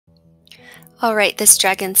All right, this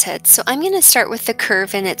dragon's head. So I'm going to start with the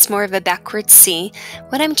curve and it's more of a backward C.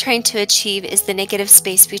 What I'm trying to achieve is the negative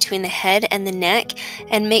space between the head and the neck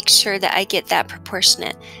and make sure that I get that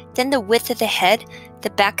proportionate. Then the width of the head,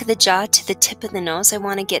 the back of the jaw to the tip of the nose, I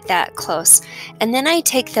want to get that close. And then I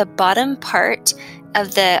take the bottom part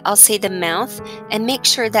of the, I'll say the mouth, and make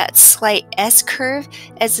sure that slight S curve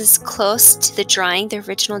is close to the drawing, the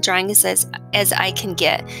original drawing as I can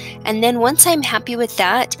get. And then once I'm happy with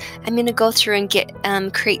that, I'm going to go through and get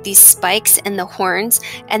create these spikes and the horns,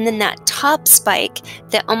 and then that top spike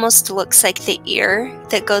that almost looks like the ear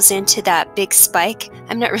that goes into that big spike.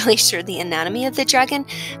 I'm not really sure the anatomy of the dragon,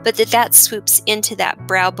 but that swoops into that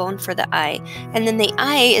brow bone for the eye. And then the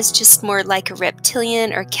eye is just more like a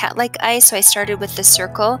reptilian or cat-like eye, so I started with the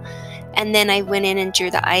circle, and then I went in and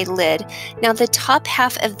drew the eyelid. Now the top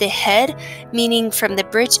half of the head, meaning from the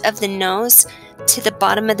bridge of the nose to the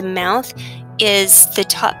bottom of the mouth, is the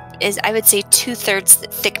top is, I would say, 2/3 the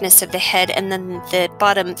thickness of the head, and then the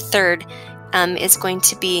bottom third is going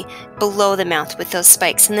to be below the mouth with those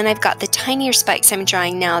spikes. And then I've got the tinier spikes I'm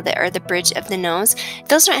drawing now that are the bridge of the nose.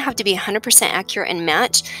 Those don't have to be 100% accurate and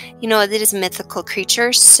match. You know, it is a mythical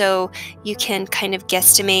creature, so you can kind of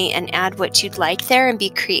guesstimate and add what you'd like there and be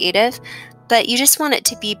creative, but you just want it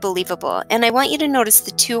to be believable. And I want you to notice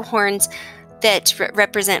the two horns that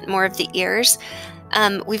represent more of the ears.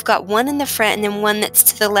 We've got one in the front and then one that's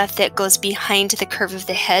to the left that goes behind the curve of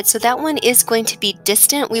the head. So that one is going to be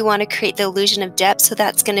distant. We want to create the illusion of depth. So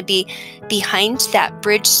that's going to be behind that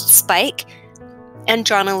bridge spike and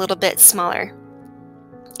drawn a little bit smaller.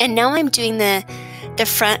 And now I'm doing the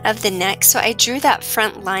front of the neck. So I drew that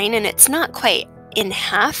front line and it's not quite in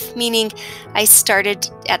half, meaning I started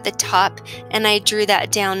at the top and I drew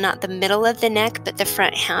that down, not the middle of the neck, but the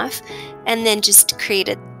front half, and then just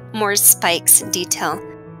created more spikes and detail.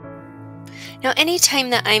 Now, anytime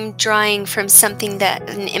that I'm drawing from something that,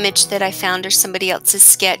 an image that I found or somebody else's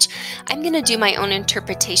sketch, I'm going to do my own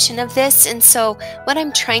interpretation of this. And so what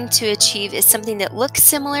I'm trying to achieve is something that looks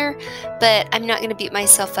similar, but I'm not going to beat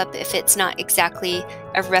myself up if it's not exactly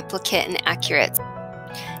a replicate and accurate.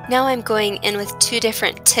 Now I'm going in with two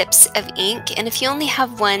different tips of ink, and if you only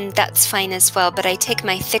have one, that's fine as well, but I take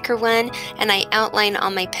my thicker one and I outline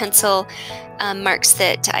all my pencil marks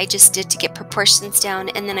that I just did to get proportions down,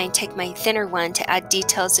 and then I take my thinner one to add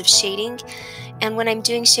details of shading. And when I'm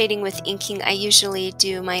doing shading with inking, I usually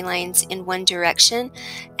do my lines in one direction,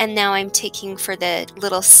 and now I'm taking for the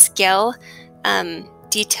little scale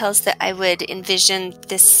details that I would envision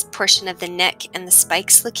this portion of the neck and the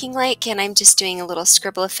spikes looking like, and I'm just doing a little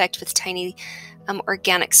scribble effect with tiny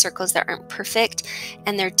organic circles that aren't perfect,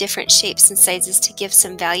 and they're different shapes and sizes to give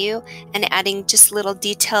some value, and adding just little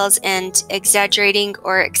details and exaggerating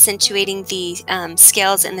or accentuating the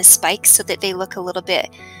scales and the spikes so that they look a little bit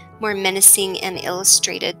more menacing and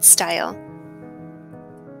illustrated style.